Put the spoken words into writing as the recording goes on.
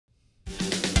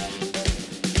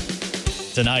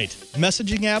Tonight,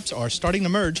 messaging apps are starting to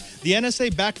merge, the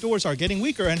NSA backdoors are getting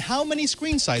weaker, and how many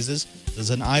screen sizes does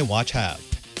an iWatch have?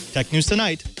 Tech News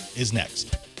Tonight is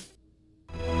next.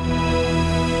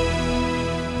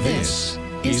 This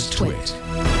is Twit.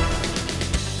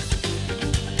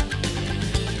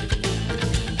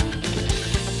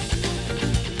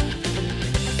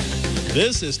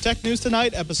 This is Tech News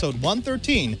Tonight, episode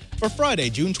 113 for Friday,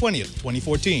 June 20th,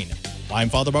 2014. I'm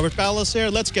Father Robert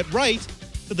Balacer. Let's get right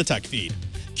to the tech feed.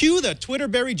 Cue the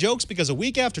Twitter-berry jokes because a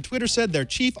week after Twitter said their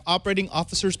chief operating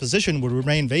officer's position would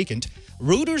remain vacant,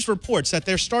 Reuters reports that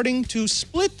they're starting to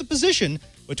split the position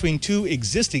between two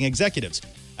existing executives.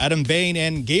 Adam Bain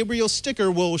and Gabriel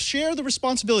Sticker will share the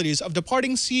responsibilities of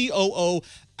departing COO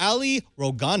Ali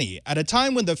Rogani at a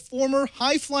time when the former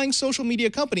high-flying social media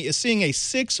company is seeing a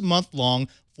 6-month-long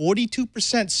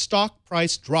 42% stock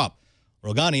price drop.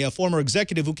 Rogani, a former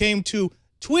executive who came to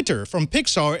Twitter from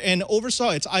Pixar and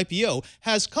oversaw its IPO,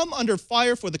 has come under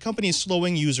fire for the company's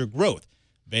slowing user growth.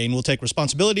 Bain will take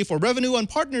responsibility for revenue and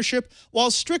partnership, while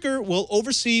Stricker will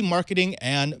oversee marketing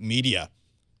and media.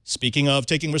 Speaking of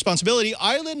taking responsibility,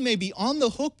 Ireland may be on the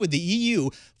hook with the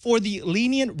EU for the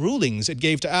lenient rulings it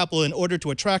gave to Apple in order to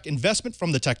attract investment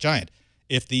from the tech giant.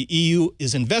 If the EU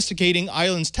is investigating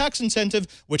Ireland's tax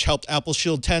incentive, which helped Apple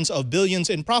shield tens of billions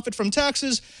in profit from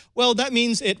taxes, well, that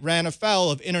means it ran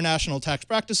afoul of international tax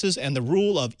practices and the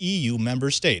rule of EU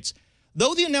member states.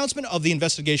 Though the announcement of the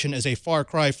investigation is a far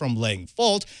cry from laying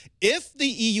fault, if the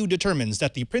EU determines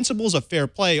that the principles of fair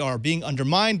play are being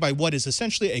undermined by what is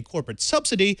essentially a corporate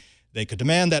subsidy, they could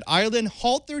demand that Ireland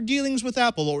halt their dealings with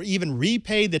Apple or even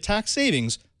repay the tax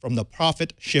savings from the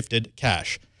profit-shifted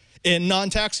cash. In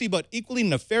non-taxi but equally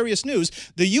nefarious news,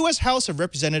 the U.S. House of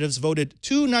Representatives voted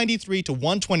 293 to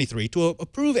 123 to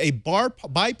approve a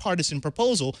bipartisan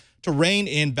proposal to rein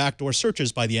in backdoor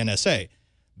searches by the NSA.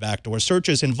 Backdoor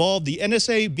searches involve the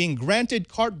NSA being granted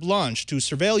carte blanche to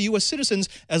surveil U.S. citizens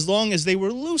as long as they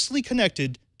were loosely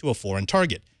connected to a foreign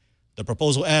target. The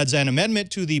proposal adds an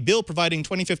amendment to the bill providing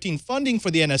 2015 funding for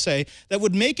the NSA that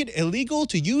would make it illegal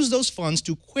to use those funds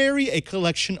to query a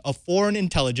collection of foreign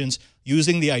intelligence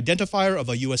using the identifier of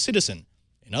a U.S. citizen.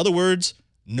 In other words,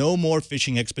 no more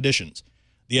phishing expeditions.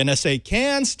 The NSA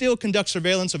can still conduct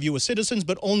surveillance of U.S. citizens,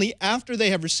 but only after they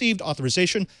have received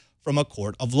authorization from a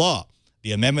court of law.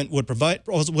 The amendment would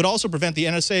also prevent the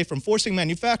NSA from forcing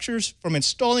manufacturers from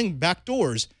installing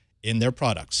backdoors in their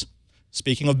products.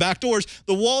 Speaking of backdoors,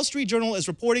 the Wall Street Journal is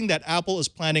reporting that Apple is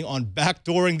planning on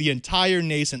backdooring the entire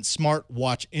nascent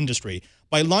smartwatch industry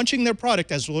by launching their product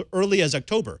as early as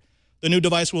October. The new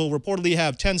device will reportedly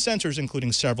have 10 sensors,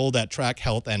 including several that track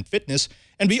health and fitness,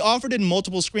 and be offered in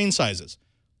multiple screen sizes.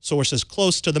 Sources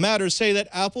close to the matter say that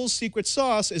Apple's secret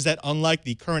sauce is that unlike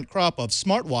the current crop of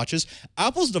smartwatches,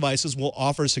 Apple's devices will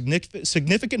offer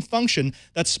significant function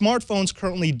that smartphones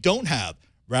currently don't have,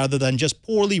 rather than just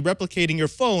poorly replicating your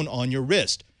phone on your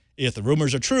wrist. If the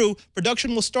rumors are true,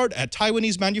 production will start at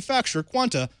Taiwanese manufacturer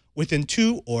Quanta within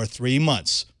 2 or 3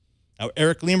 months. Now,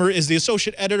 Eric Lemur is the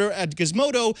associate editor at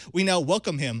Gizmodo. We now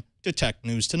welcome him to Tech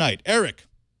News Tonight. Eric,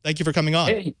 thank you for coming on.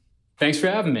 Hey, thanks for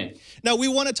having me. Now, we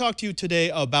want to talk to you today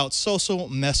about social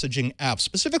messaging apps,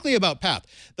 specifically about Path.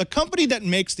 The company that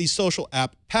makes the social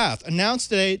app Path announced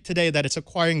today that it's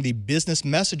acquiring the business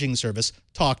messaging service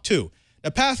Talk2. Now,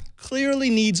 Path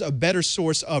clearly needs a better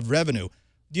source of revenue.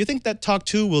 Do you think that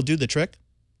Talk2 will do the trick?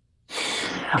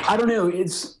 I don't know.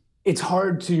 It's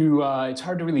hard to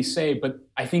really say, but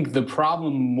I think the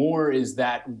problem more is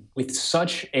that with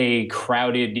such a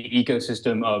crowded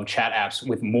ecosystem of chat apps,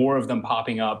 with more of them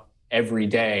popping up every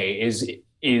day,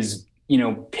 is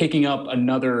picking up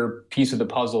another piece of the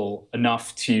puzzle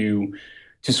enough to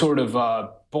sort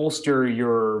of bolster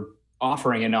your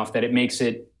offering enough that it makes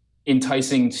it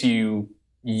enticing to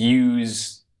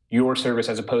use your service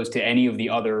as opposed to any of the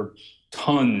other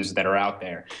tons that are out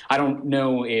there. I don't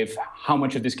know how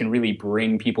much of this can really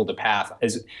bring people to Path,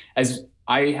 as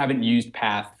I haven't used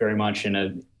Path very much in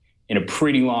a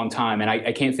pretty long time, and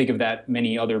I can't think of that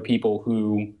many other people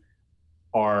who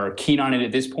are keen on it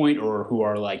at this point or who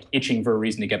are like itching for a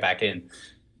reason to get back in.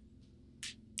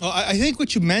 Well, I think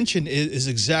what you mentioned is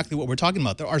exactly what we're talking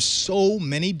about. There are so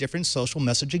many different social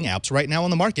messaging apps right now on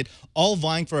the market, all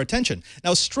vying for attention.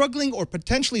 Now, struggling or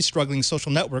potentially struggling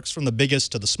social networks, from the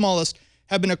biggest to the smallest,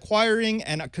 have been acquiring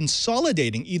and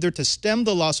consolidating either to stem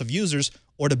the loss of users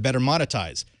or to better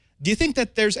monetize. Do you think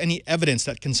that there's any evidence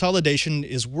that consolidation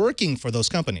is working for those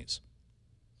companies?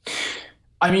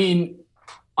 I mean,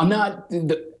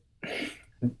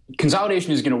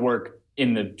 consolidation is going to work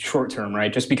in the short term,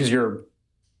 right? Just because you're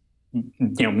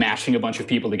mashing a bunch of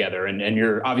people together, and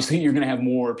you're going to have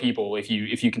more people if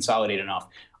you consolidate enough.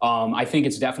 I think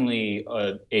it's definitely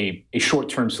a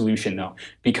short-term solution though,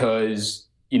 because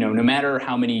no matter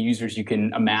how many users you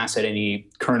can amass at any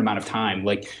current amount of time,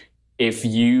 like if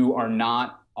you are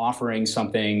not offering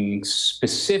something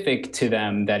specific to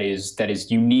them that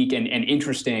is unique and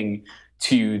interesting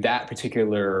to that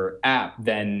particular app,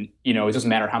 then it doesn't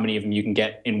matter how many of them you can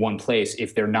get in one place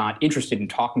if they're not interested in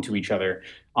talking to each other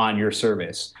on your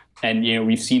service. And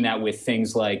we've seen that with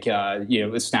things like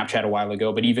Snapchat a while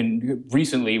ago, but even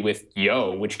recently with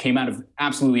Yo, which came out of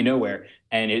absolutely nowhere,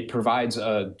 and it provides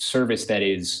a service that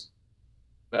is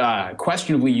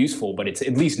questionably useful, but it's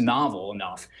at least novel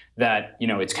enough that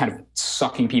it's kind of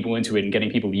sucking people into it and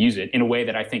getting people to use it in a way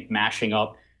that I think mashing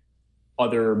up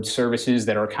other services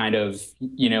that are kind of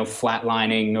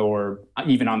flatlining or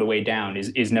even on the way down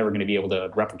is never going to be able to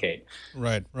replicate.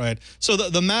 Right. So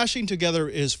the mashing together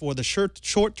is for the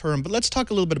short term, but let's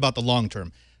talk a little bit about the long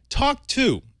term.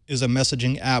 Talk2 is a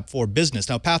messaging app for business.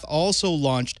 Now, Path also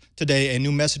launched today a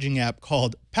new messaging app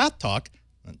called Path Talk.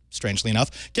 Strangely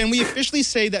enough, can we officially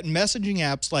say that messaging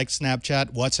apps like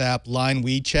Snapchat, WhatsApp, Line,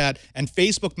 WeChat, and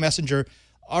Facebook Messenger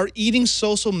are eating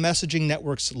social messaging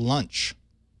networks' lunch?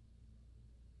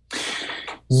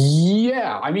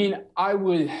 Yeah, I mean, I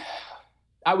would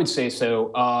say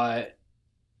so.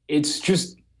 It's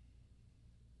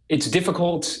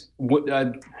difficult.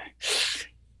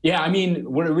 Yeah, I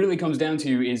mean, what it really comes down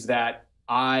to is that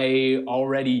I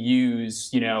already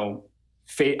use,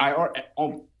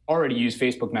 already use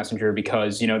Facebook Messenger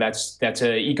because that's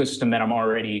an ecosystem that I'm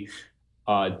already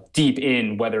deep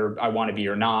in, whether I want to be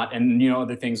or not, and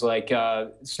other things like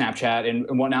Snapchat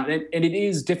and whatnot. And it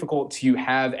is difficult to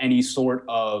have any sort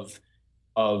of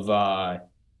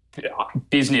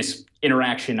business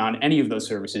interaction on any of those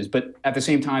services. But at the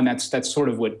same time, that's sort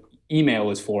of what email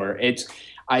is for. It's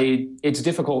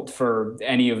difficult for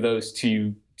any of those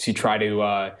to try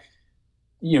to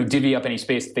divvy up any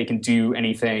space that they can do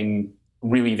anything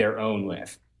really their own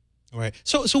with. Right.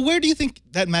 So where do you think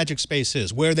that magic space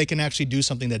is, where they can actually do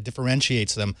something that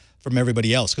differentiates them from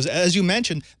everybody else? Because as you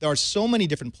mentioned, there are so many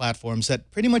different platforms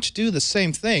that pretty much do the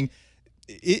same thing.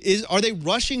 Are they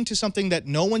rushing to something that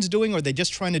no one's doing, or are they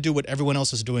just trying to do what everyone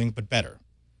else is doing but better?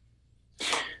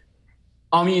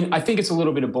 I mean, I think it's a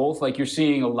little bit of both. Like, you're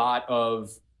seeing a lot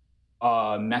of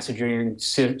messaging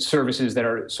services that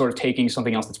are sort of taking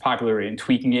something else that's popular and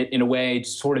tweaking it in a way,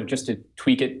 sort of just to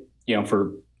tweak it,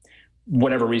 for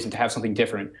whatever reason, to have something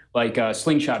different. Like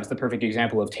Slingshot is the perfect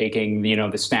example of taking, the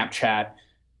Snapchat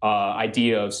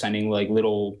idea of sending like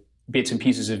little bits and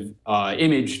pieces of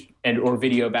image or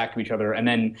video back to each other, and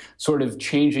then sort of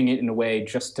changing it in a way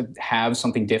just to have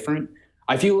something different.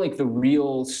 I feel like the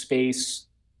real space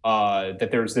that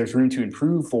there's room to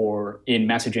improve for in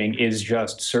messaging is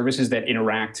just services that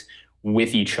interact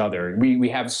with each other. We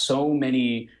have so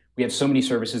many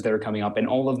services that are coming up, and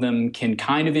all of them can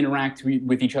kind of interact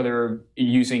with each other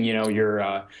using,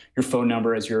 your phone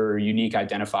number as your unique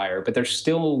identifier. But there's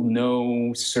still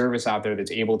no service out there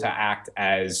that's able to act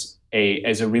as a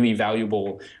really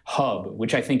valuable hub,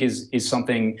 which I think is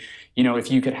something,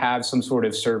 if you could have some sort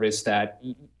of service that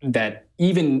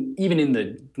even in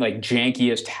the like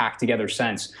jankiest hacked together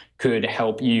sense could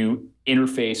help you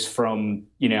interface from,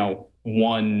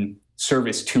 one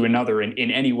service to another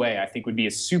in any way, I think would be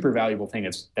a super valuable thing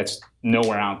that's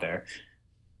nowhere out there.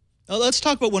 Now let's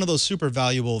talk about one of those super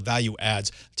valuable value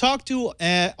adds.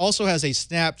 Talk2 also has a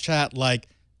Snapchat-like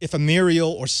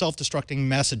ephemeral or self-destructing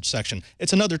message section.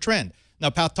 It's another trend. Now,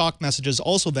 Path Talk messages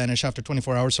also vanish after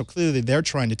 24 hours, so clearly they're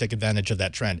trying to take advantage of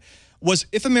that trend. Was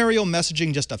ephemeral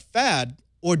messaging just a fad,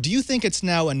 or do you think it's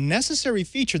now a necessary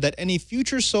feature that any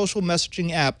future social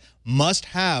messaging app must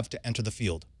have to enter the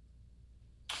field?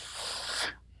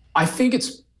 I think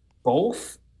it's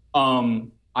both.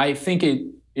 I think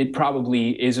it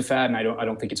probably is a fad, and I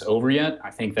don't think it's over yet. I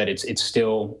think that it's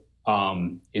still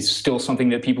something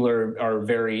that people are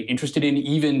very interested in,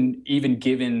 even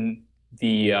given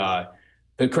the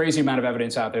crazy amount of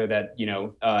evidence out there that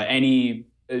any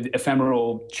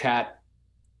ephemeral chat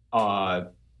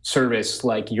service,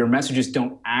 like, your messages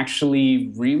don't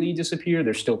actually really disappear.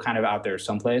 They're still kind of out there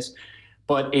someplace.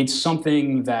 But it's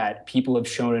something that people have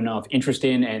shown enough interest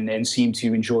in and seem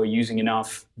to enjoy using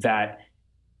enough that,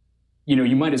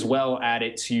 you might as well add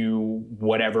it to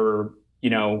whatever,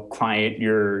 client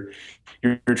you're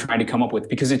trying to come up with,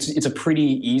 because it's a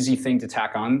pretty easy thing to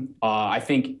tack on. I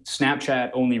think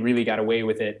Snapchat only really got away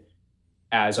with it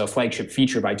as a flagship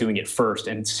feature by doing it first.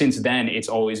 And since then, it's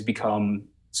always become,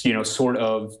 sort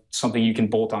of something you can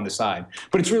bolt on the side.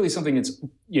 But it's really something that's,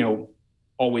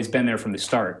 always been there from the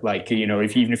start. Like, even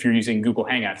if you're using Google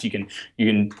Hangouts, you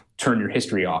can turn your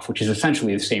history off, which is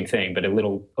essentially the same thing, but a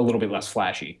little bit less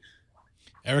flashy.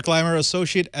 Eric Leimer,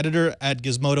 Associate Editor at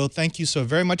Gizmodo, thank you so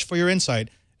very much for your insight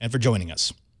and for joining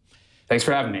us. Thanks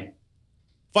for having me.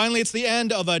 Finally, it's the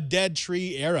end of a dead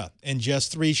tree era. In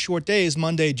just 3 short days,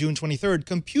 Monday, June 23rd,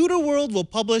 Computerworld will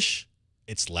publish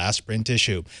its last print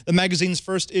issue. The magazine's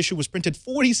first issue was printed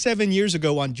 47 years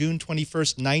ago on June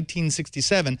 21st,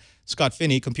 1967. Scott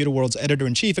Finney, Computerworld's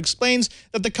editor-in-chief, explains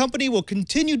that the company will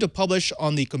continue to publish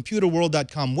on the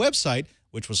Computerworld.com website,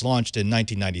 which was launched in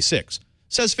 1996.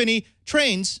 Says Finney,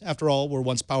 trains, after all, were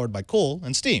once powered by coal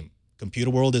and steam.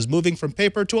 Computerworld is moving from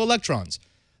paper to electrons.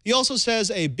 He also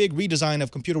says a big redesign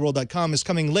of Computerworld.com is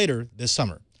coming later this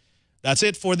summer. That's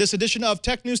it for this edition of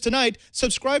Tech News Tonight.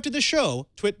 Subscribe to the show,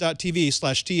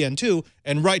 twit.tv/TN2,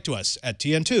 and write to us at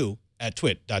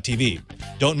tn2@twit.tv.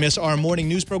 Don't miss our morning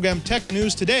news program, Tech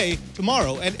News Today,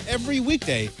 tomorrow and every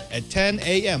weekday at 10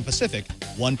 a.m. Pacific,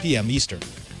 1 p.m. Eastern.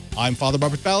 I'm Father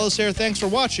Robert Ballecer. Thanks for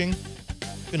watching.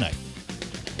 Good night.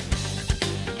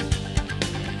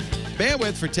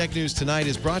 Bandwidth for Tech News Tonight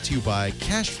is brought to you by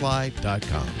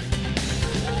CashFly.com.